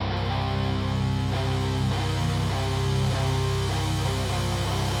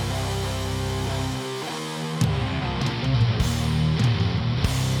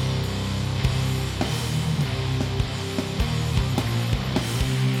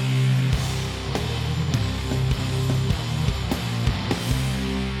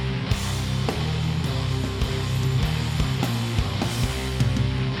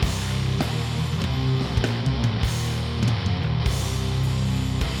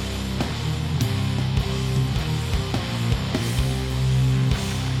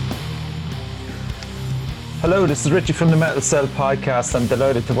Hello, this is Richie from the Metal Cell podcast. I'm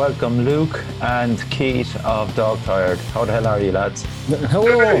delighted to welcome Luke and Keith of Dog Tired. How the hell are you, lads?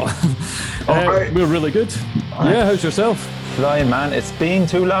 Hello. We're really good. Yeah, how's yourself? Flying, man. It's been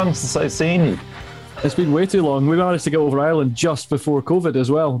too long since I've seen you. It's been way too long. We managed to get over Ireland just before COVID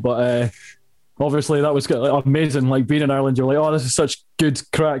as well, but obviously that was amazing. Like being in Ireland, you're like, oh, this is such good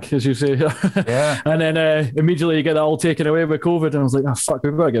crack, as you say. Yeah. And then immediately you get that all taken away with COVID, and I was like, oh fuck,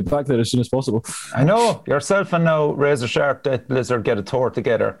 we've got to get back there as soon as possible. I know. Yourself and now Razor Sharp, Death Blizzard get a tour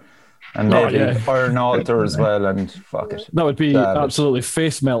together. And maybe Iron Altar as well, and fuck it. That would be absolutely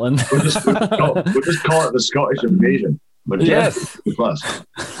face melting. We'll just call it the Scottish invasion. But yes. But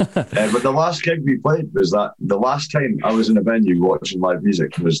the last gig we played was that the last time I was in a venue watching live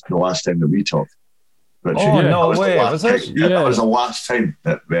music was the last time that we talked. Richard. Oh, no way, was it? Yeah, that was the last time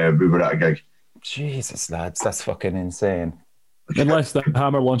that we were at a gig. Jesus, lads, that's fucking insane. Unless the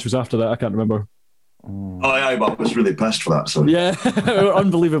Hammer launch was after that, I can't remember. Oh, yeah, but I was really pissed for that. So yeah, we were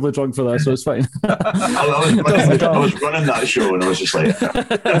unbelievably drunk for that, so it's fine. I was running that show, and I was just like,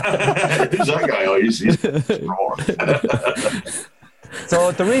 "Who's that guy? Oh, he's wrong."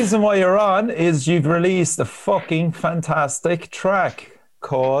 So the reason why you're on is you've released a fucking fantastic track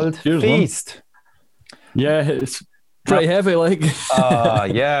called Feast. Yeah, it's pretty heavy, like.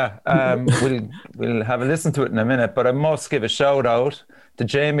 Yeah. We'll have a listen to it in a minute, but I must give a shout out to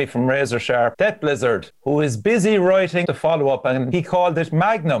Jamie from Razor Sharp, Death Blizzard, who is busy writing the follow-up, and he called it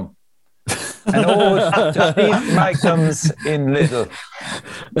Magnum. And to beat Magnums in Little.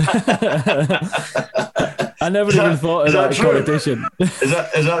 I never even thought of that connotation. Is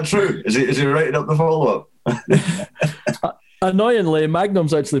that true? Is he writing up the follow-up? Annoyingly,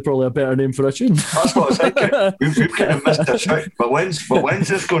 Magnum's actually probably a better name for a tune. That's what I was thinking. We've kind of missed a trick. But when's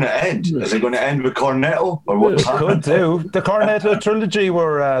this going to end? Is it going to end with Cornetto? Or what's happening? Could do. The Cornetto trilogy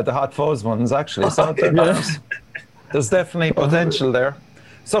were the Hot Fuzz ones, actually. So there's definitely potential there.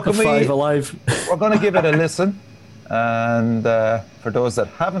 So can Five Alive. We're going to give it a listen. And for those that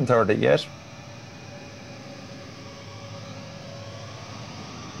haven't heard it yet,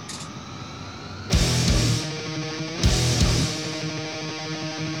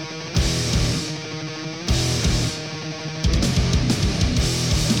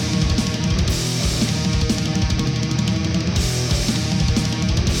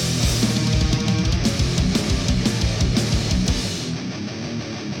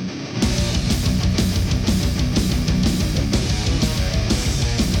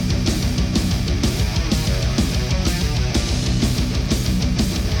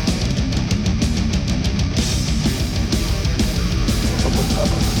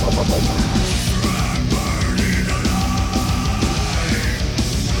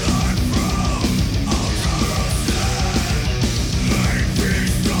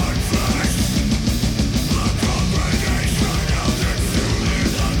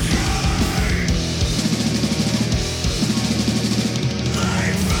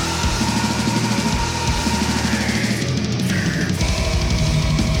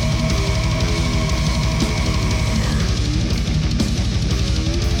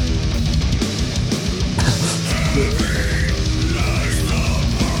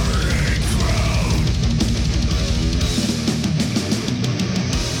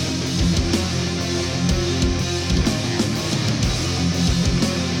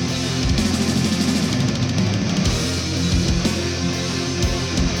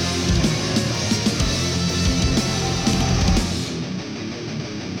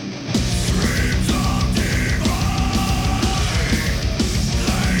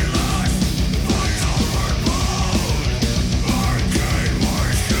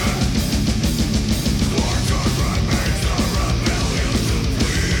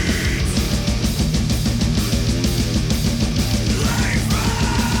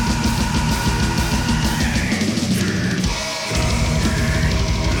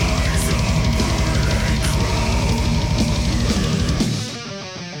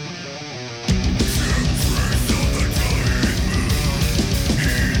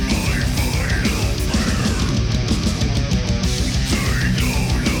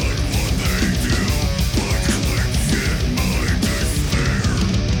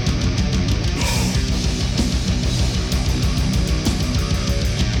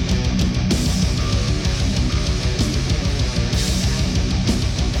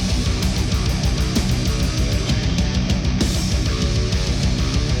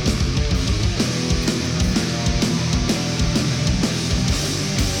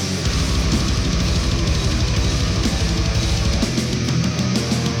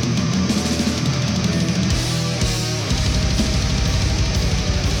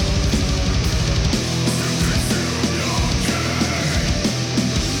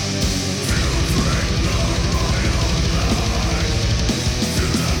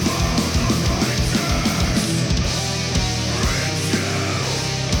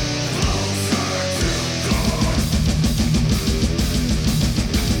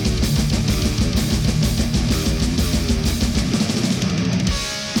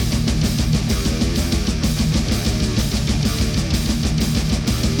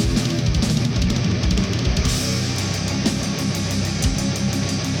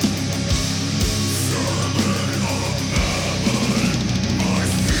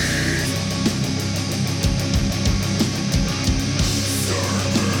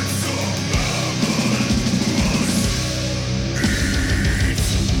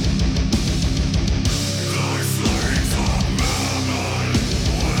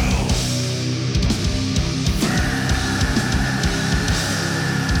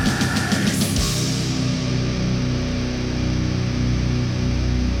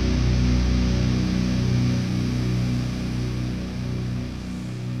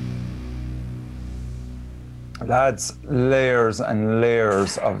 Lads, layers and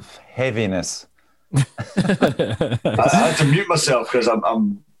layers of heaviness. I had to mute myself because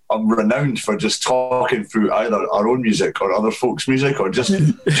I'm renowned for just talking through either our own music or other folks' music or just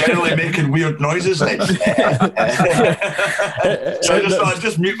generally making weird noises. Like, so I just thought I'd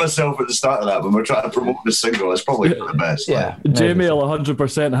just mute myself at the start of that when we're trying to promote the single. It's probably for the best. Yeah, Jamie will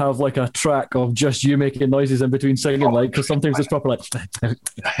 100% have like a track of just you making noises in between singing, like, because sometimes it's proper like. So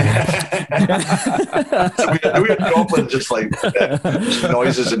we had goblin just like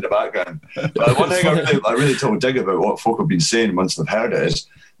noises in the background. But one thing I really told Dig about what folk have been saying once they've heard it is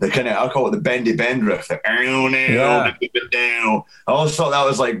the kind of, I call it the bendy bend riff. I always thought that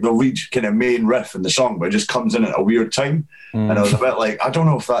was like the lead kind of main riff in the song, but it just comes in at a weird time. And I was a bit like, I don't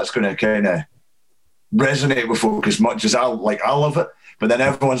know if that's going to kind of resonate with folk as much as I love it. But then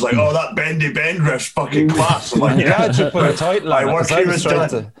everyone's like, oh, that bendy bend riff's fucking class. I'm like, I'm glad you put a title on it.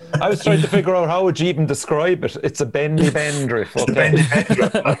 I was trying to figure out how would you even describe it. It's a bendy bend riff. Okay. The bendy bend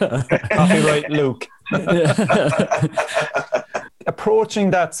riff. Copyright Luke.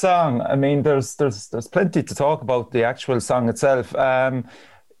 Approaching that song, I mean, there's plenty to talk about the actual song itself.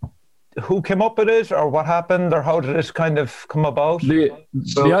 Who came up with it, or what happened, or how did it kind of come about? The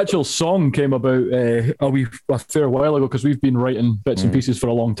actual song came about a fair while ago because we've been writing bits and pieces for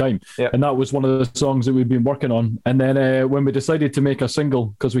a long time. Yep. And that was one of the songs that we'd been working on. And then when we decided to make a single,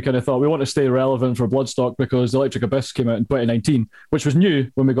 because we kind of thought we want to stay relevant for Bloodstock because Electric Abyss came out in 2019, which was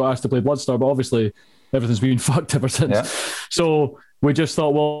new when we got asked to play Bloodstar, but obviously everything's been fucked ever since. Yeah. So we just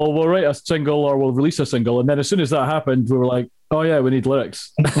thought, well, we'll write a single or we'll release a single. And then as soon as that happened, we were like, oh yeah, we need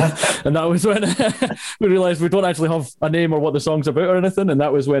lyrics. And that was when we realised we don't actually have a name or what the song's about or anything. And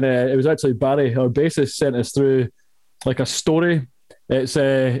that was when it was actually Barry, our bassist, sent us through like a story. It's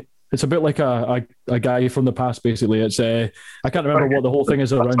a bit like a guy from the past, basically. It's I can't remember what the whole thing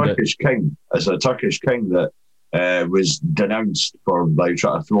is around it. It's a Turkish king that was denounced for like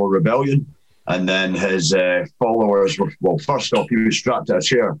trying to throw a rebellion. And then his followers were, well, first off, he was strapped to a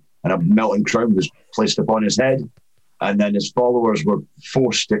chair and a melting crown was placed upon his head. And then his followers were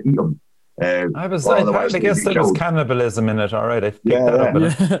forced to eat him. I guess there was cannibalism in it, all right.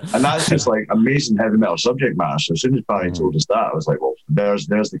 And that's just like amazing heavy metal subject matter. So as soon as Barry told us that, I was like, well, there's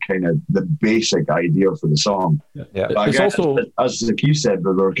the kind of the basic idea for the song. Yeah. But again, also, as the key said,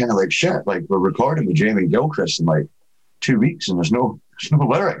 we were kind of like, shit, like we're recording with Jamie Gilchrist in like 2 weeks and there's no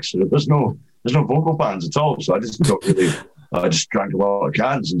lyrics. There's no vocal bands at all. So I just got really, I just drank a lot of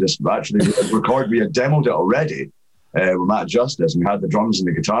cans and just actually recorded. We had demoed it already with Matt Justice and we had the drums and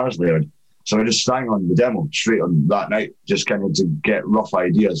the guitars layered. So I just sang on the demo straight on that night, just kind of to get rough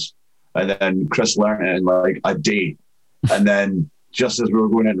ideas. And then Chris learned it in like a day. And then just as we were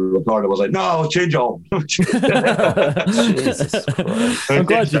going in to record, I was like, no, change all. Jesus I'm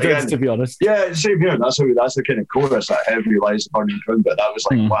glad you did, to be honest. Yeah, same here. That's the kind of chorus, that heavy lies upon your crown. But that was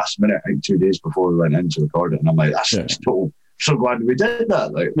like last minute, I think 2 days before we went in to record it. And I'm like, that's total. So glad we did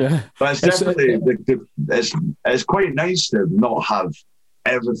that. Like, but it's definitely it's quite nice to not have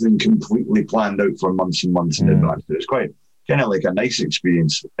everything completely planned out for months and months in advance. It's quite kind of like a nice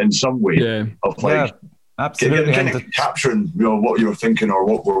experience in some way of like absolutely kind of capturing what you were thinking or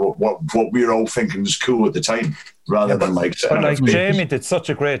what we were all thinking was cool at the time, rather than like. But like Jamie did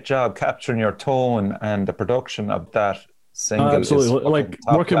such a great job capturing your tone and the production of that single. Absolutely, like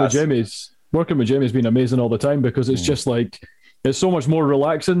working with Jamie's been amazing all the time because it's just like. It's so much more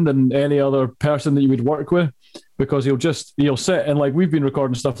relaxing than any other person that you would work with because he'll sit and like we've been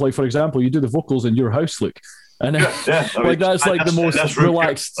recording stuff like, for example, you do the vocals in your house, Luke. And that's like the most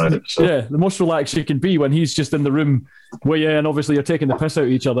relaxed, the most relaxed you can be when he's just in the room where and obviously you're taking the piss out of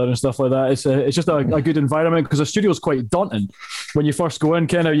each other and stuff like that. It's just a good environment because the studio's quite daunting. When you first go in,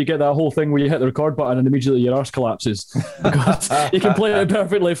 kind of you get that whole thing where you hit the record button and immediately your arse collapses because you can play it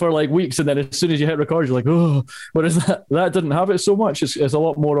perfectly for like weeks and then as soon as you hit record, you're like, oh, what is that? That didn't have it so much. It's a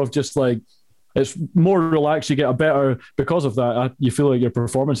lot more of just like. It's more relaxed. You get a better because of that. You feel like your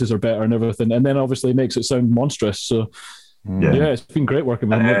performances are better and everything, and then obviously it makes it sound monstrous. So it's been great working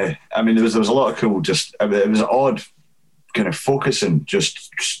with him. I mean, there was a lot of cool. It was odd, kind of focusing,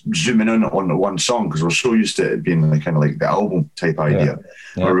 just zooming in on the one song because we're so used to it being like kind of like the album type idea.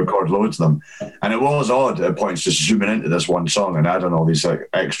 We record loads of them, and it was odd at points just zooming into this one song and adding all these like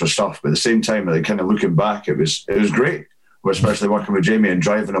extra stuff. But at the same time, like kind of looking back, it was great. We're especially working with Jamie and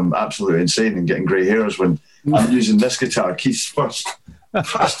driving him absolutely insane and getting grey hairs when I'm using this guitar, Keith's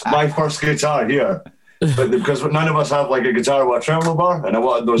my first guitar here. But because none of us have like a guitar with a tremolo bar, and I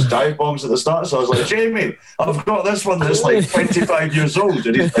wanted those dive bombs at the start, so I was like, Jamie, I've got this one that's like 25 years old.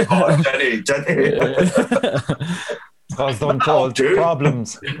 And he's like, oh, Jenny. caused untold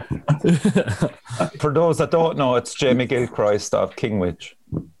problems. For those that don't know, it's Jamie Gilchrist of Kingwich.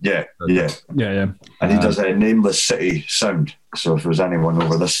 Yeah. And he does a Nameless City sound. So if there's anyone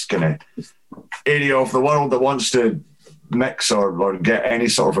over this kind of area of the world that wants to mix or get any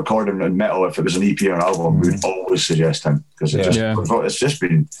sort of recording in metal, if it was an EP or an album, we'd always suggest him, because it's just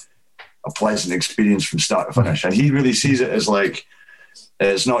been a pleasant experience from start to finish. And he really sees it as like,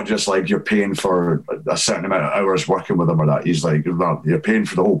 it's not just like you're paying for a certain amount of hours working with him or that. He's like, well, you're paying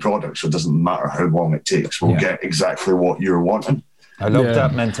for the whole product, so it doesn't matter how long it takes. We'll get exactly what you're wanting. I love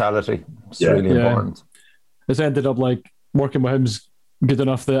that mentality. It's really important. It's ended up like working with him's good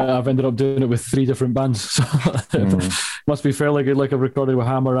enough that I've ended up doing it with 3 different bands. So must be fairly good. Like I've recorded with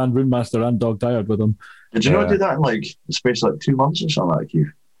Hammer and Runemaster and Dog Tired with them. Did you not do that in like the space of like 2 months or something like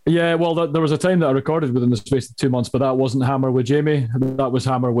you? Yeah, well, there was a time that I recorded within the space of 2 months, but that wasn't Hammer with Jamie. That was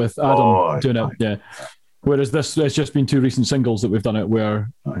Hammer with Adam doing it. Yeah. Whereas this, it's just been 2 recent singles that we've done it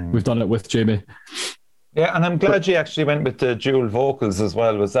where we've done it with Jamie. Yeah, and I'm glad you actually went with the dual vocals as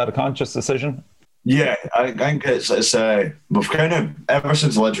well. Was that a conscious decision? Yeah, I think it's we've kind of, ever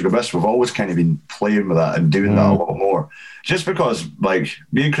since Electric Abyss, we've always kind of been playing with that and doing that a lot more. Just because, like,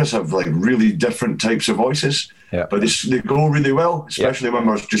 me and Chris have like really different types of voices, but they go really well, especially when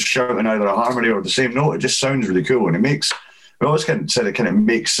we're just shouting either a harmony or the same note. It just sounds really cool, and we always kind of said it kind of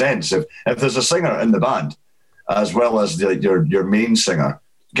makes sense if there's a singer in the band as well as your main singer,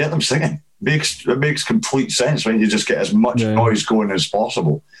 get them singing. It makes complete sense when you just get as much noise going as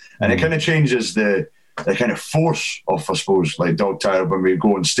possible. And it kind of changes the kind of force of, I suppose, like Dog Tired, when we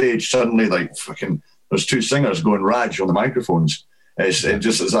go on stage, suddenly like fucking there's 2 singers going rage on the microphones. It's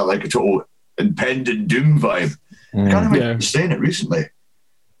that like a total impending doom vibe. I can't remember saying it recently.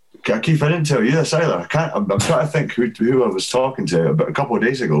 Keith, I didn't tell you this either. I'm trying to think who I was talking to about a couple of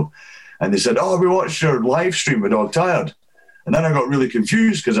days ago, and they said, "Oh, we watched your live stream with Dog Tired," and then I got really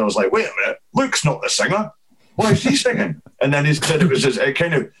confused because I was like, "Wait a minute, Luke's not the singer. Why is he singing?" And then he said it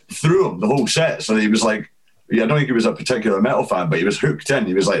kind of threw him the whole set. So he was like, I don't think he was a particular metal fan, but he was hooked in.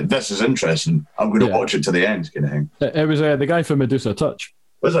 He was like, "This is interesting. I'm going to watch it to the end," kind of thing. It was the guy from Medusa Touch.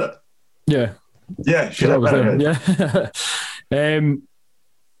 Was it? Yeah. Yeah, that was him.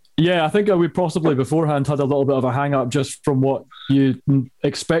 Yeah. I think we possibly beforehand had a little bit of a hang up just from what you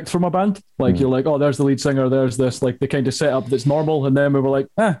expect from a band. Like you're like, oh, there's the lead singer, there's this, like the kind of setup that's normal. And then we were like,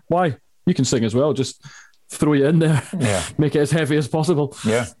 why? You can sing as well. Just throw you in there, make it as heavy as possible.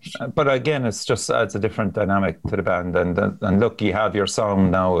 Yeah, but again, it's just adds a different dynamic to the band. And look, you have your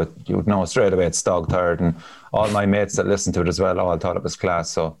song now. You would know straight away it's Dog Tired, and all my mates that listened to it as well all thought it was class.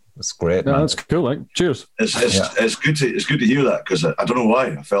 So it's great. Yeah, that's cool. Like, cheers. It's good to hear that, because I don't know why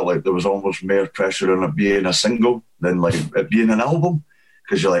I felt like there was almost more pressure on it being a single than like it being an album,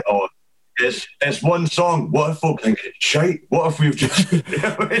 because you're like, oh, it's one song. What if folk think it's shite? What if we've just...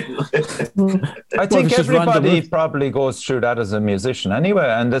 I think everybody probably goes through that as a musician anyway.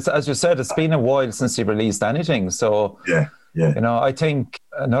 And it's, as you said, it's been a while since he released anything. So, you know, I think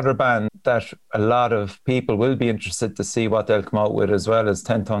another band that a lot of people will be interested to see what they'll come out with as well as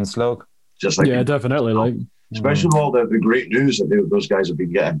 10 Ton Slug. Just like, definitely. Like, especially with all the great news that those guys have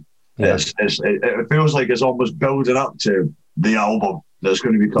been getting. It feels like it's almost building up to the album that's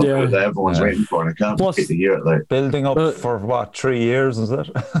going to be coming out that everyone's waiting for, and I can't wait to hear it. Like, building up for what, 3 years, is it?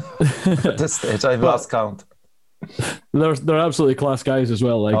 At this stage, I've lost count. They're absolutely class guys as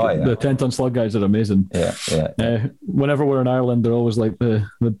well. Like the 10 Ton Slug guys are amazing. Whenever we're in Ireland, they're always like the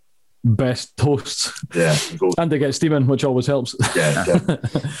best hosts. Yeah, and they get steaming, which always helps.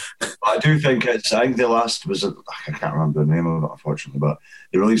 I do think I think the last was I can't remember the name of it, unfortunately, but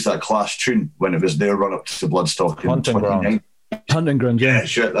they released that class tune when it was their run up to Bloodstock in 2019. Hunting Ground,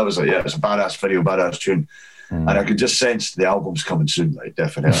 shit, that was it. Yeah, it's a badass video, badass tune, and I could just sense the album's coming soon. Like,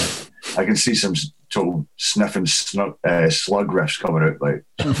 definitely, I can see some total sniffing slug riffs coming out. Like,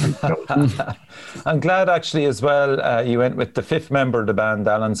 I'm glad actually as well. You went with the 5th member of the band,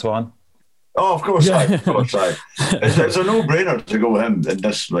 Alan Swan. Oh, of course, It's a no-brainer to go with him in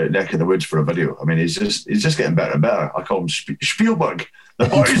this neck of the woods for a video. I mean, he's just getting better and better. I call him Spielberg. The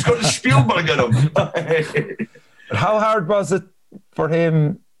boy's got Spielberg in him. How hard was it for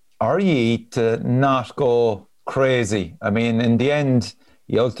him, or ye, to not go crazy? I mean, in the end,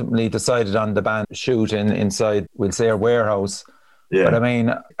 he ultimately decided on the band shooting inside, we'll say, a warehouse. Yeah. But I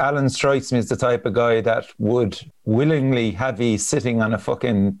mean, Alan strikes me as the type of guy that would willingly have you sitting on a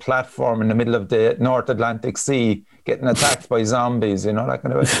fucking platform in the middle of the North Atlantic Sea getting attacked by zombies, you know, that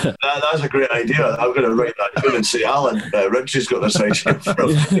kind of thing. That's a great idea. I'm going to write that down and say, Alan, Richie's got this idea for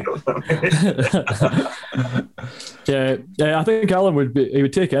us. You know what I mean? Yeah, I think Alan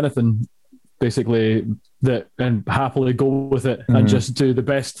would take anything basically that and happily go with it and just do the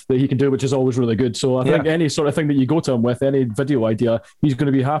best that he can do, which is always really good. So I think any sort of thing that you go to him with, any video idea, he's going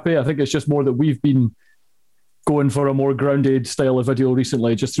to be happy. I think it's just more that we've been going for a more grounded style of video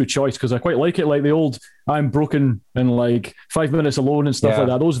recently just through choice, because I quite like it, like the old I'm Broken and like 5 Minutes Alone and stuff like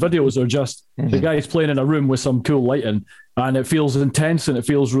that. Those videos are just the guy's playing in a room with some cool lighting and it feels intense and it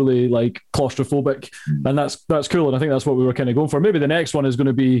feels really like claustrophobic, and that's cool, and I think that's what we were kind of going for. Maybe the next one is going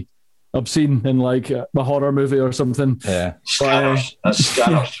to be obscene in like a horror movie or something. Scanners. That's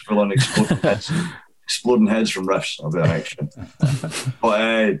scanners full on exploding heads from riffs of the action. But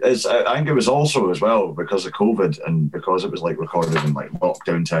I think it was also as well because of COVID and because it was like recorded in like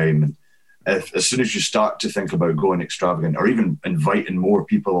lockdown time, and as soon as you start to think about going extravagant or even inviting more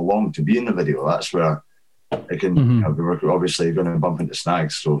people along to be in the video, that's where it can we're obviously going to bump into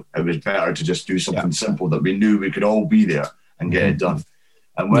snags. So it was better to just do something simple that we knew we could all be there and get it done.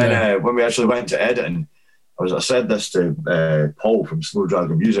 And when we actually went to editing, I said this to Paul from Slow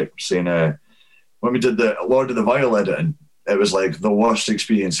Dragon Music, saying when we did the Lord of the Vile editing, it was like the worst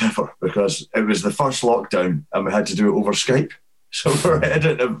experience ever because it was the first lockdown and we had to do it over Skype. So we're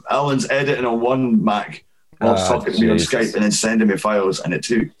editing, Alan's editing on one Mac whilst talking to me on Skype and then sending me files, and it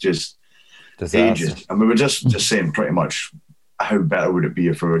took just ages. And we were just saying pretty much, how better would it be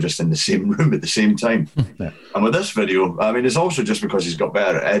if we were just in the same room at the same time? And with this video, I mean, it's also just because he's got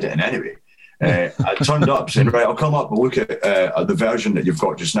better at editing anyway. I turned up saying, right, I'll come up and look at the version that you've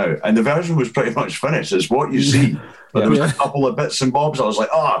got just now. And the version was pretty much finished. It's what you see. But there was a couple of bits and bobs. I was like,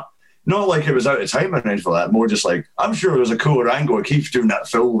 not like it was out of time or anything for that. More just like, I'm sure there's a cooler angle. It keeps doing that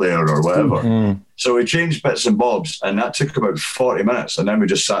fill there or whatever. So we changed bits and bobs, and that took about 40 minutes. And then we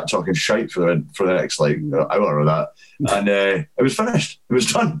just sat talking shite for the next like hour or that. And it was finished. It was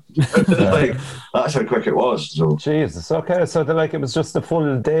done. Like, that's how quick it was. So Jesus. Okay. So it was just a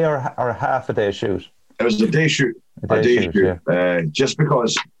full day or half a day shoot? It was a day shoot. A day shoot. Yeah. Just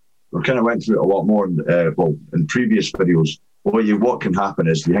because we kind of went through it a lot more in previous videos. What can happen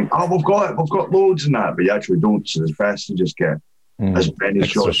is you think, we've got loads in that, but you actually don't. So it's best to just get as many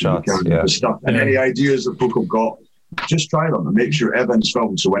shots as you can with stuff. And any ideas that folk have got, just try them and make sure everything's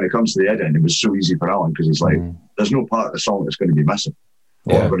filmed. So when it comes to the editing, it was so easy for Alan because he's like, there's no part of the song that's going to be missing.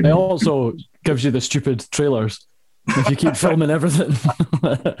 It also gives you the stupid trailers if you keep filming everything.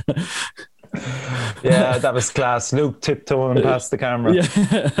 Yeah, that was class. Luke tiptoeing past the camera. I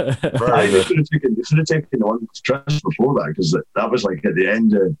should have taken the one stress before that, because that was like at the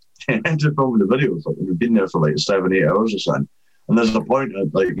end of filming the video. Like we've been there for like 7-8 hours or something, and there's a point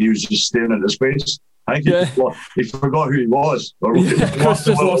like he was just staring into space. I think he forgot who he was. Or Chris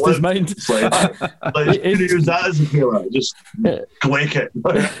just lost his mind. It's like use that as a trailer. Just click it.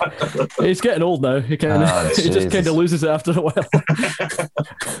 He's getting old now. He just kind of loses it after a while.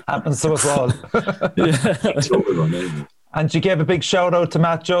 Happens to us all. And you gave a big shout out to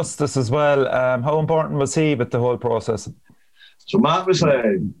Matt Justice as well. How important was he with the whole process? So Matt was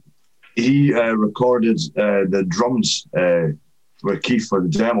he recorded the drums with Keith for the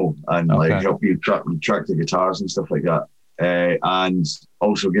demo and helped me track the guitars and stuff like that, and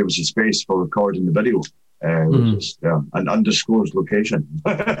also gave us a space for recording the video, which is an undisclosed location,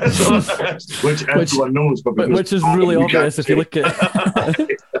 which everyone knows, but which is really obvious if you look at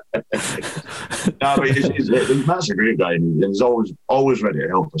it. But Matt's a great guy, and he's always ready to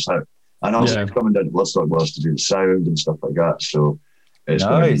help us out, and also coming down to Bloodstock with us to do the sound and stuff like that. So it's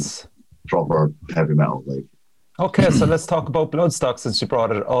nice, proper heavy metal like. Okay, so let's talk about Bloodstock since you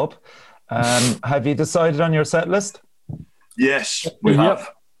brought it up. Have you decided on your set list? Yes, we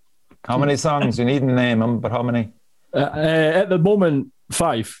have. How many songs? You needn't name them, but how many? At the moment,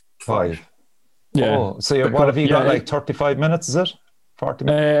 5. 5. Yeah. Oh, so what have you got, like 35 minutes, is it? 40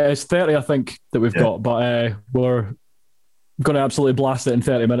 minutes? It's 30, I think, that we've got, but we're going to absolutely blast it in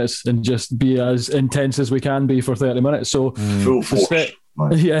 30 minutes and just be as intense as we can be for 30 minutes. So full force.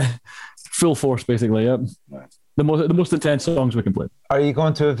 Full force, basically, The most intense songs we can play. Are you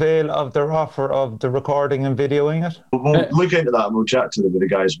going to avail of their offer of the recording and videoing it? We'll look into that and we'll chat to the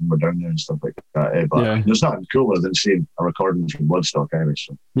guys when we're down there and stuff like that. But there's nothing cooler than seeing a recording from Bloodstock anyway.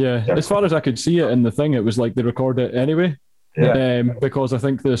 So. Yeah, as far as I could see it in the thing, it was like they record it anyway. Yeah. Because I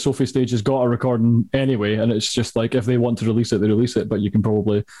think the Sophie stage has got a recording anyway, and it's just like if they want to release it, they release it. But you can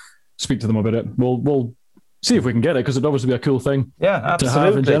probably speak to them about it. We'll see if we can get it, because it'd obviously be a cool thing to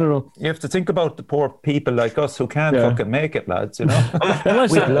have in general. You have to think about the poor people like us who can't fucking make it, lads, you know?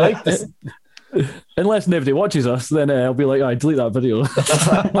 Unless nobody watches us, then I'll be like, delete that video.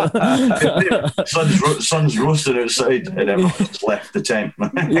 Sun's roasting outside and everyone's left the tent.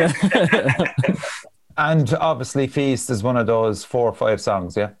 And obviously Feast is one of those 4 or 5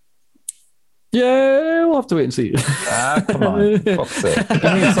 songs, yeah? Yeah, we'll have to wait and see. Come on. Fuck's sake. Give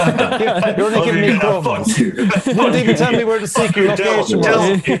me something. You're only giving me crumbs. You didn't even tell me where the secret location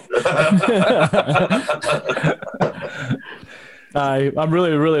was. I'm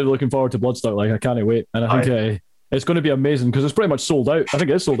really, really looking forward to Bloodstock. Like, I can't wait. And I think it's going to be amazing because it's pretty much sold out. I think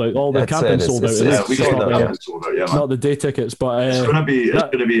it's sold out. All the camping's sold out. Not the day tickets, but it's going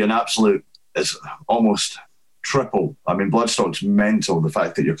to be an absolute. It's almost triple. I mean, Bloodstock's mental. The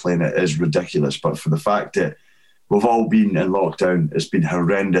fact that you're playing it is ridiculous, but for the fact that we've all been in lockdown, it's been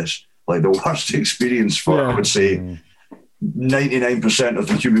horrendous. Like the worst experience for I would say 99% of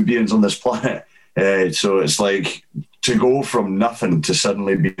the human beings on this planet. So it's like to go from nothing to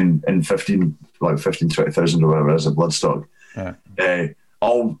suddenly being in 20,000 or whatever it is at Bloodstock,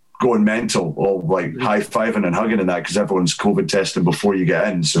 all going mental, all like high-fiving and hugging and that because everyone's COVID testing before you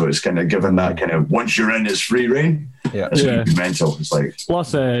get in. So it's kind of given that kind of, once you're in, it's free reign. It's going to be mental. It's like...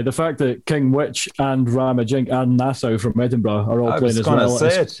 Plus, the fact that King Witch and Ramajink and Nassau from Edinburgh are all playing as well.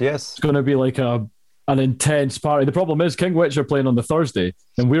 It's going to be like an intense party. The problem is King Witch are playing on the Thursday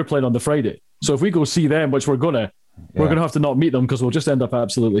and we're playing on the Friday. So if we go see them, which we're going to have to not meet them because we'll just end up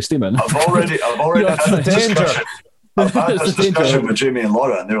absolutely steaming. I've already had this discussion. I've had this discussion with Jamie and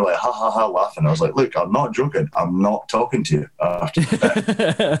Laura, and they were like, ha ha ha, laughing. I was like, look, I'm not joking. I'm not talking to you after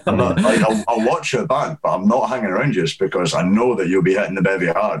that. I'm not, like, I'll watch your band, but I'm not hanging around just because I know that you'll be hitting the bevy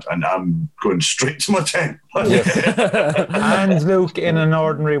hard, and I'm going straight to my tent. And Luke, in an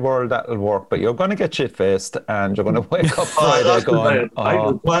ordinary world, that'll work, but you're going to get shit-faced, and you're going to wake up Friday going,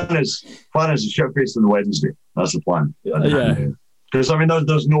 the plan is shit-faced on the Wednesday. That's the plan. Because, I mean,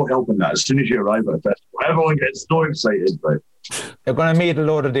 there's no helping that. As soon as you arrive at a festival, everyone gets so excited. Right? You're going to meet a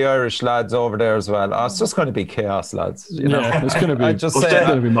load of the Irish lads over there as well. It's just going to be chaos, lads. You know? It's going to be. I'll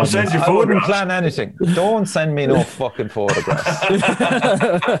send you photographs. I wouldn't plan anything. Don't send me no fucking photographs.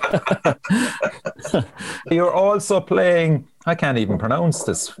 You're also playing, I can't even pronounce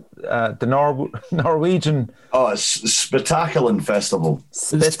this, the Norwegian... Oh, it's Spetacular Festival.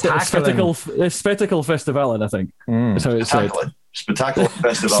 Spectacle Festivalen, I think. That's how it's said. Spectacular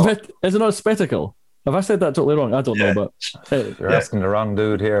Festival. Is it not spectacle? Have I said that totally wrong? I don't know, but you're asking the wrong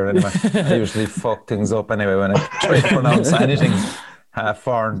dude here. Anyway, I usually fuck things up anyway when I try to pronounce anything half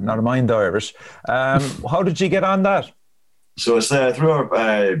foreign, not mind Irish. How did you get on that? So it's through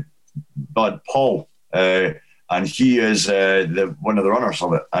our bud Paul, and he is one of the runners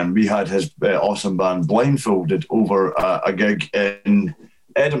of it. And we had his awesome band Blindfolded over a gig in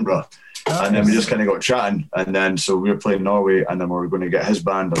Edinburgh. And then we just kind of got chatting, and then so we were playing Norway, and then we were going to get his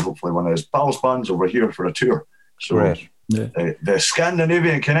band and hopefully one of his pals' bands over here for a tour. So the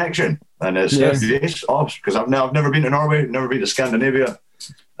Scandinavian connection, and it's because I've never been to Norway, never been to Scandinavia,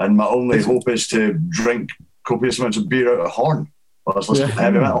 and my only hope is to drink copious amounts of beer out of horn while I was listening to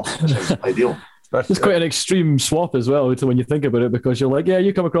heavy metal. It's ideal. It's quite an extreme swap as well to when you think about it, because you're like,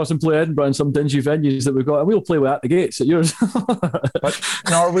 you come across and play Edinburgh in some dingy venues that we've got, and we'll play at the gates at yours. But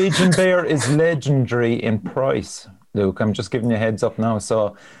Norwegian beer is legendary in price, Luke. I'm just giving you a heads up now.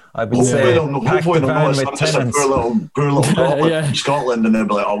 So I would say pack the van with tenants. Poor little goblet from Scotland, and they'll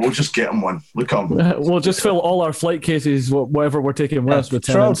be like, we'll just get them one. Look on. We'll just fill all our flight cases, whatever we're taking with us, with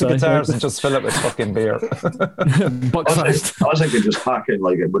tenants. Throw out the guitars and just fill it with fucking beer. I was thinking just pack in,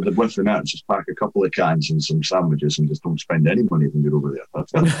 like, with the nets, just pack a couple of cans and some sandwiches and just don't spend any money when you're over there.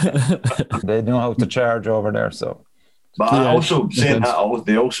 They know how to charge over there, so. But I also, saying that,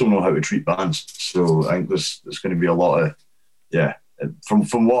 they also know how to treat bands. So I think there's going to be a lot of,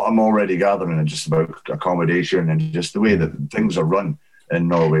 from what I'm already gathering, just about accommodation and just the way that things are run in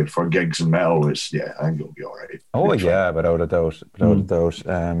Norway for gigs and metal, I think it'll be all right. Oh, without a doubt. We've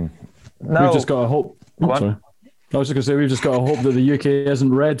just got to hope. I was just going to say, we've just got to hope that the UK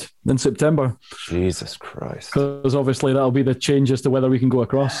isn't red in September. Jesus Christ. Because obviously that'll be the change as to whether we can go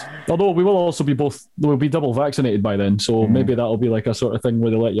across. Although we will also be we'll be double vaccinated by then, so maybe that'll be like a sort of thing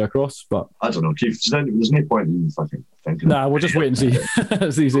where they let you across. But I don't know, Keith. There's no point in fucking thinking. Nah, we'll just wait and see.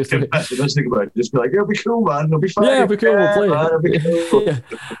 It's the easiest way. Let's think about it. Just be like, it'll be cool, man. It'll be fun. Yeah, it'll be cool. We'll play. Man, it'll be cool.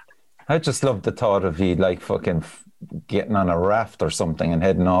 I just love the thought of you like fucking getting on a raft or something and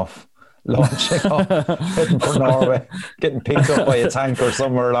heading off. Launching off, heading for Norway, getting picked up by a tanker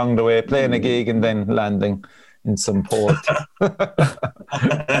somewhere along the way, playing a gig and then landing in some port.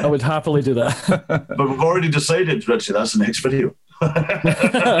 I would happily do that. But we've already decided, Richie, that's the next video.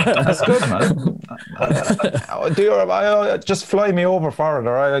 That's good, man. Just fly me over for it,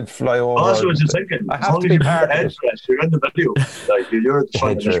 or I'd fly over. Oh, that's what you're thinking. I have to be part of it. You're in the video. Like, you're at the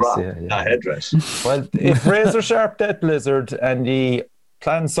front of this wrap. That headdress. Well, if Razor Sharp Death Lizard and ye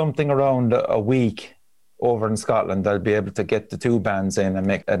plan something around a week, over in Scotland, I'll be able to get the two bands in and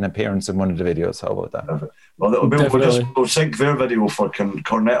make an appearance in one of the videos. How about that? Well, we'll sync their video for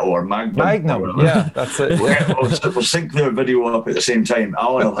Cornetto or Magnum. Magnum, yeah, that's it. Yeah. We'll sync their video up at the same time.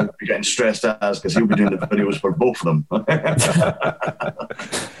 Alan will be getting stressed as because he'll be doing the videos for both of them.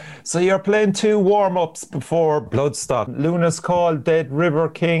 So you're playing 2 warm-ups before Bloodstock. Luna's called Dead River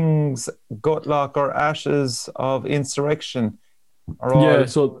Kings, Gutlock or Ashes of Insurrection. Yeah,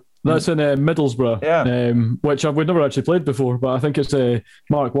 so that's in Middlesbrough, which we've never actually played before, but I think it's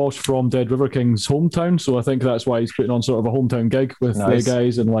Mark Walsh from Dead River King's hometown, so I think that's why he's putting on sort of a hometown gig with the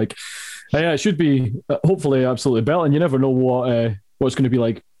guys, and it should be hopefully absolutely belting. You never know what's going to be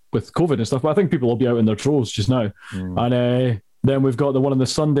like with COVID and stuff, but I think people will be out in their throws just now. And then we've got the one on the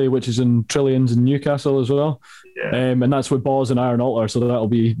Sunday, which is in Trillions in Newcastle as well. Yeah. And that's with Boz and Iron Altar, so that'll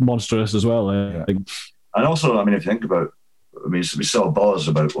be monstrous as well. And also, I mean, if you think about, we saw Boz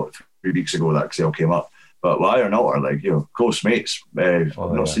about, 3 weeks ago, that because they all came up. But with Iron Altar, close mates. I've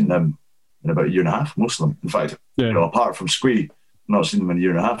not seen them in about a year and a half, most of them. In fact, apart from Squee, I've not seen them in a year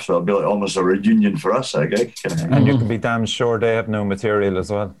and a half, so it'll be like almost a reunion for us, I guess. And you can be damn sure they have no material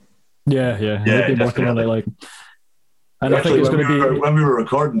as well. Yeah. They've been working on it, And actually, I think it's going to be when we were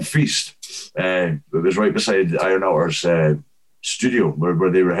recording Feast. It was right beside Iron Altar's studio where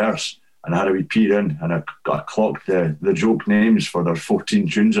they rehearse, and I had a wee peer in, and I clocked the joke names for their 14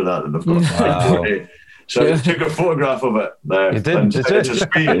 tunes of that they've got. Wow. So I took a photograph of it. You did? And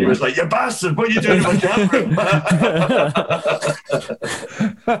he was like, "You bastard! What are you doing with my camera?"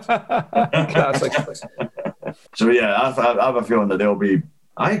 Classic. So I have a feeling that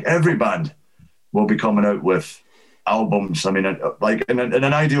I think every band will be coming out with albums. I mean, in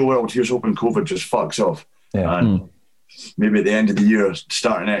an ideal world, here's hoping COVID just fucks off. Yeah. And maybe at the end of the year,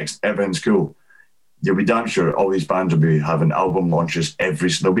 starting next, everything's cool. You'll be damn sure all these bands will be having album launches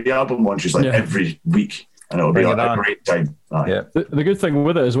there'll be album launches every week, and it'll be a great time. Yeah. The good thing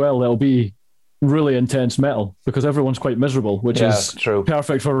with it as well, it'll be really intense metal because everyone's quite miserable, which is true.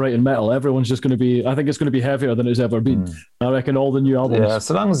 Perfect for writing metal. Everyone's just going to be, I think it's going to be heavier than it's ever been. I reckon all the new albums. Yeah,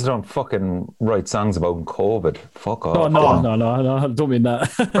 so long as they don't fucking write songs about COVID, fuck off. Oh, no, I don't mean that.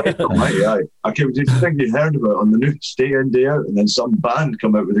 Okay, do you think you heard about it on the news day in, day out, and then some band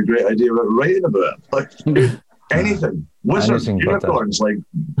come out with a great idea about writing about it? Anything. Wizards, unicorns,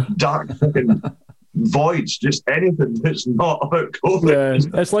 dark fucking voids, just anything that's not about COVID. Yeah,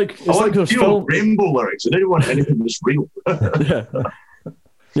 it's like those film rainbow lyrics. I didn't want anything that's real.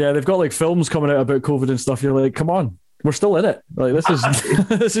 Yeah, they've got films coming out about COVID and stuff. You're like, come on, we're still in it. This is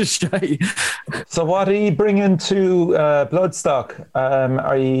this is shite. So what are you bringing to Bloodstock?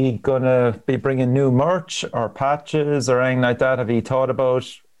 Are you gonna be bringing new merch or patches or anything like that? Have you thought about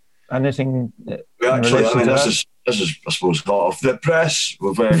anything? This is, I suppose, hot off the press.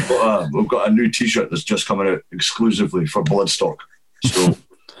 We've got a new T-shirt that's just coming out exclusively for Bloodstock. So,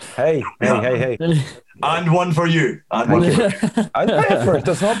 hey, and one for you. I'll pay for it.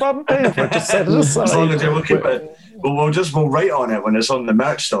 There's no problem paying for it. Just set it aside. As long as you look at it, we'll write on it when it's on the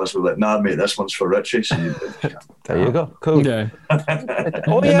merch stuff. So we're like, nah, mate, this one's for Richie. So there you go. Cool. Yeah. I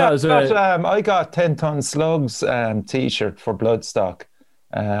got 10 Ton Slugs T-shirt for Bloodstock.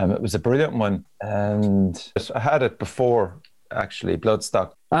 It was a brilliant one, and I had it before, actually,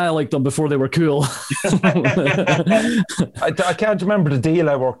 Bloodstock. I liked them before they were cool. I can't remember the deal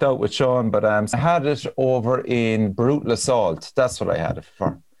I worked out with Sean, but I had it over in Brutal Assault. That's what I had it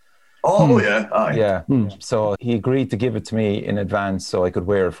for. Oh, yeah. Aye. Yeah. So he agreed to give it to me in advance so I could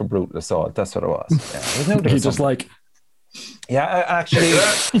wear it for Brutal Assault. That's what it was. Yeah. He just Yeah, actually,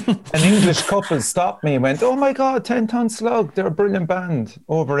 an English couple stopped me and went, "Oh my God, 10 Ton Slug, they're a brilliant band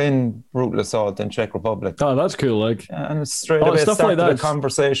over in Brutal Assault in Czech Republic." Oh, that's cool. And straight away started the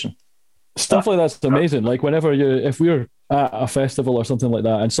conversation. Stuff like that's amazing. Whenever if we're at a festival or something like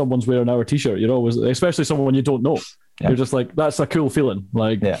that and someone's wearing our T-shirt, you're always, especially someone you don't know, you're just like, that's a cool feeling.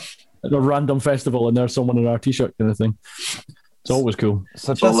 At a random festival and there's someone in our T-shirt kind of thing. It's always cool.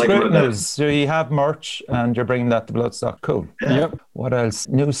 So that's great news. So you have merch and you're bringing that to Bloodstock. Cool. Yeah. Yep. What else?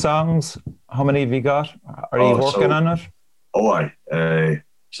 New songs? How many have you got? Are you working on it?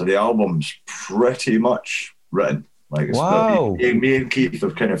 So the album's pretty much written. Wow. Me and Keith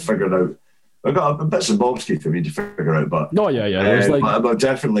have kind of figured out. I've got bits and bobs, Keith, for me to figure out. But but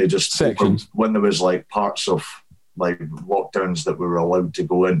definitely just sections. When there was parts of lockdowns that we were allowed to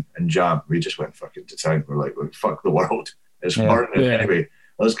go in and jam, we just went fucking to town. We're like, fuck the world. It's burning anyway.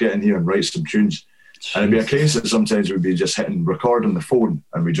 Let's get in here and write some tunes. Jeez. And it'd be a case that sometimes we'd be just hitting record on the phone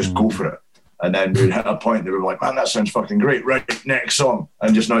and we just go for it. And then we'd hit a point that we were like, man, that sounds fucking great. Right, next song.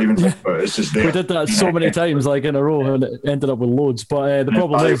 And just not even think about it. It's just there. We did that so many times, like in a row, and it ended up with loads. But the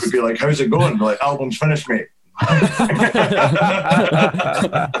problem is, would be like, how's it going? Like, album's finished, mate.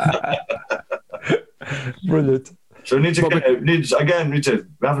 Brilliant. So we need to,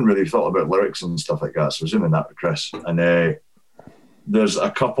 we haven't really thought about lyrics and stuff like that. So we're zooming that with Chris. And there's a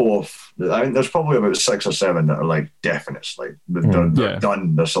couple of, I think there's probably about 6 or 7 that are like definites, like they're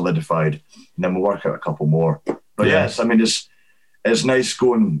done, they're solidified, and then we'll work out a couple more. But yes, I mean it's nice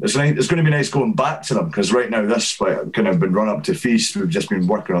going. It's going to be nice going back to them, because right now this kind of been run up to Feast. We've just been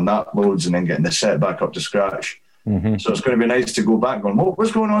working on that loads and then getting the set back up to scratch. Mm-hmm. So it's going to be nice to go back going, what's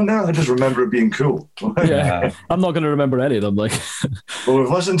going on there? I just remember it being cool. I'm not going to remember any of them. Like, well,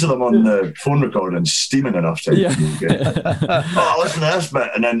 we've listened to them on the phone recording, steaming enough time. Yeah. Listen to this bit,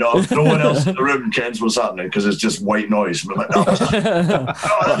 and then no one else in the room kens what's happening because it's just white noise. And we're like,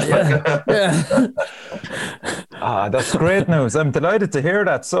 that's great news. I'm delighted to hear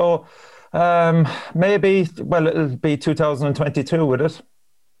that. So maybe, it'll be 2022, would it?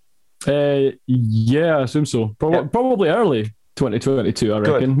 Yeah, I assume so. Probably early 2022, I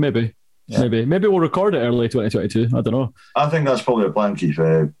reckon. Maybe. Maybe we'll record it early 2022. I don't know. I think that's probably a plan, Keith.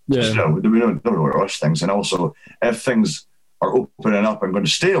 We don't want to rush things. And also, if things are opening up and going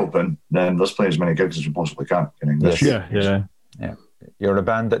to stay open, then let's play as many gigs as we possibly can. Yeah. You're a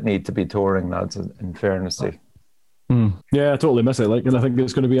band that need to be touring, lads, in fairness to you. Yeah, I totally miss it. Like, and I think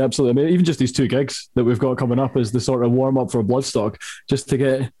it's going to be absolutely amazing. Even just these 2 gigs that we've got coming up is the sort of warm up for Bloodstock, just to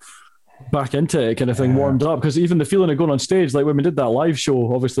get back into it, kind of thing, warmed up. Because even the feeling of going on stage, like when we did that live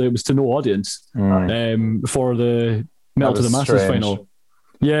show, obviously it was to no audience for the Metal to the Masses final.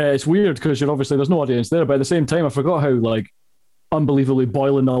 Yeah, it's weird because there's no audience there, but at the same time, I forgot how like unbelievably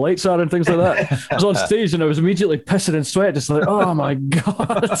boiling the lights are and things like that. I was on stage and I was immediately pissing in sweat, just like, oh my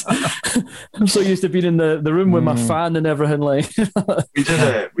god. I'm so used to being in the room with my fan and everything. Like we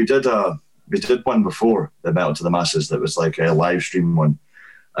did one before the Metal to the Masses that was like a live stream one.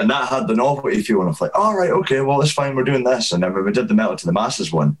 And that had the novelty feel, and I'm like, all right, okay, well, it's fine, we're doing this. And then when we did the Metal to the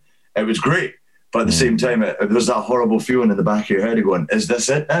Masses one, it was great. But at the same time, there was that horrible feeling in the back of your head going, is this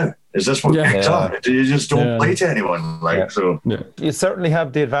it now? Is this what gigs are? You just don't play to anyone. You certainly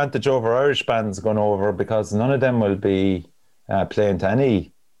have the advantage over Irish bands going over, because none of them will be playing to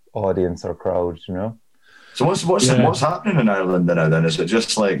any audience or crowd, you know? So what's happening in Ireland now then? Is it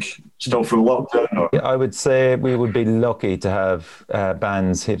just like still full lockdown? Or? I would say we would be lucky to have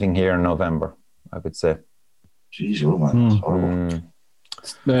bands hitting here in November, I would say. Jeez, oh man, that's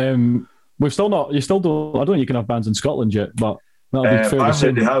horrible. We've still not, you still don't, I don't think you can have bands in Scotland yet, but that'll be fair to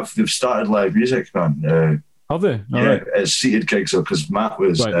say. They've started live music, man. Have they? Right. It's seated gigs, because Matt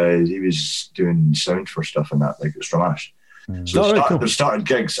was, he was doing sound for stuff and that, like it's Stramash. So they've started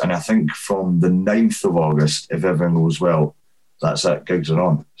gigs, and I think from the 9th of August, if everything goes well, that's it, gigs are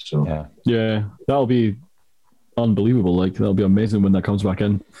on. So yeah, that'll be unbelievable. Like, that'll be amazing when that comes back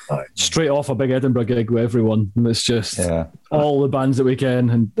in. Straight off a big Edinburgh gig with everyone, and it's just all the bands that we can,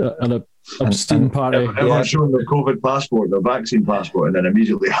 and a obscene party. Everyone's showing their COVID passport, their vaccine passport, and then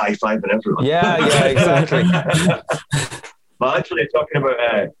immediately high-fiving everyone. Yeah, exactly. But actually, talking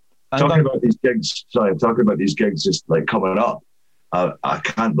about these gigs just like coming up, I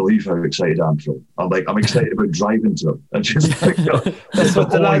can't believe how excited I am for them. I'm excited about driving to them. And just that's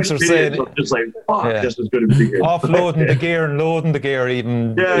what the lads are saying. I'm just like, fuck, this is going to be good. Offloading the gear and loading the gear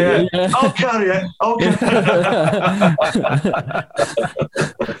even. Yeah. I'll carry it.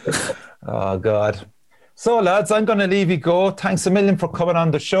 Oh, God. So, lads, I'm going to leave you go. Thanks a million for coming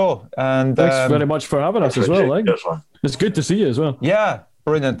on the show. And thanks very much for having us as well. Like. It's good to see you as well. Yeah,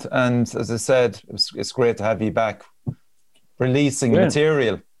 brilliant. And as I said, it's great to have you back releasing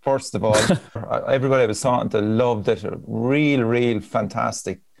material, first of all. Everybody I was talking to loved it. A real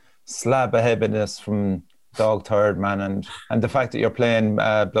fantastic slab of heaviness from Dog Tired Man. And the fact that you're playing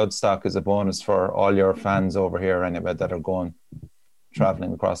Bloodstock is a bonus for all your fans over here anyway that are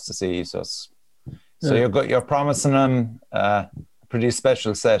traveling across the sea. So you're promising them a pretty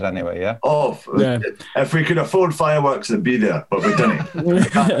special set anyway, yeah? If we could afford fireworks, it'd be there, but we didn't.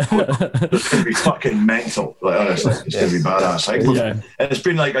 It's going to be fucking mental. Like, honestly, it's going to be badass. Like, it's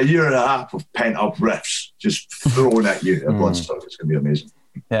been like a year and a half of pent-up riffs just thrown at you at Bloodstock. It's going to be amazing.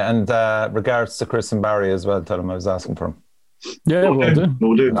 Yeah, and regards to Chris and Barry as well. Tell them I was asking for him. Yeah, we'll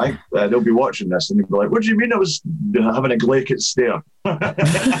do. They'll be watching this and they'll be like, what do you mean I was having a glacial stare? What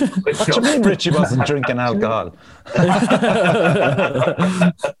do you mean Richie wasn't drinking alcohol?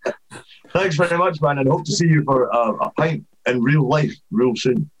 Thanks very much, man, and hope to see you for a pint in real life real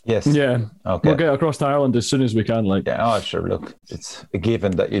soon. Yes. Yeah. Okay. We'll get across to Ireland as soon as we can. Like. Yeah. Oh, sure. Look, it's a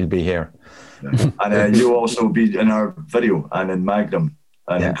given that you'll be here. And you'll also be in our video and in Magnum.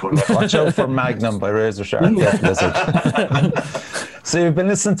 And watch out for Magnum by Razor Sharp Death Lizard. So you've been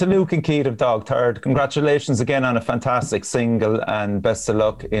listening to Luke and Keith of Dog Third. Congratulations again on a fantastic single, and best of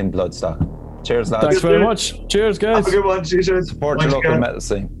luck in Bloodstock. Cheers, lads. Thanks very much. Cheers, guys. Have a good one. See you soon. Support your local metal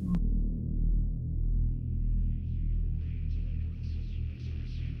scene.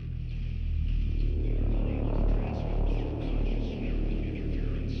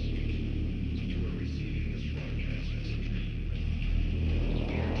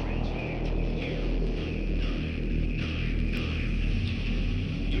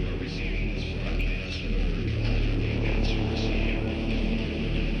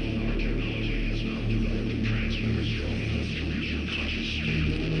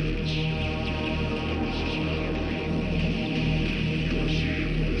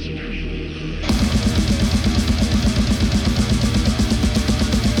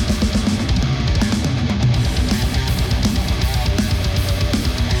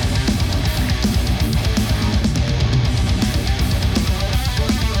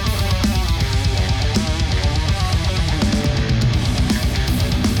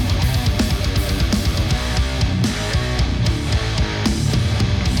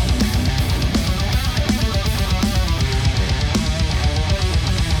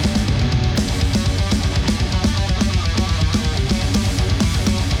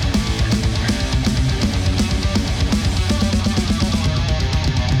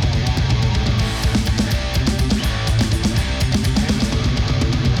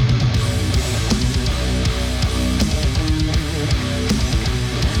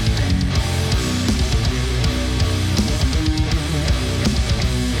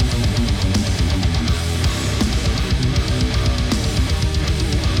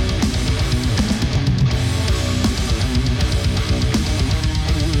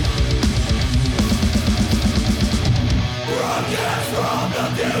 From the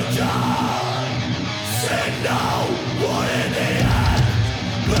future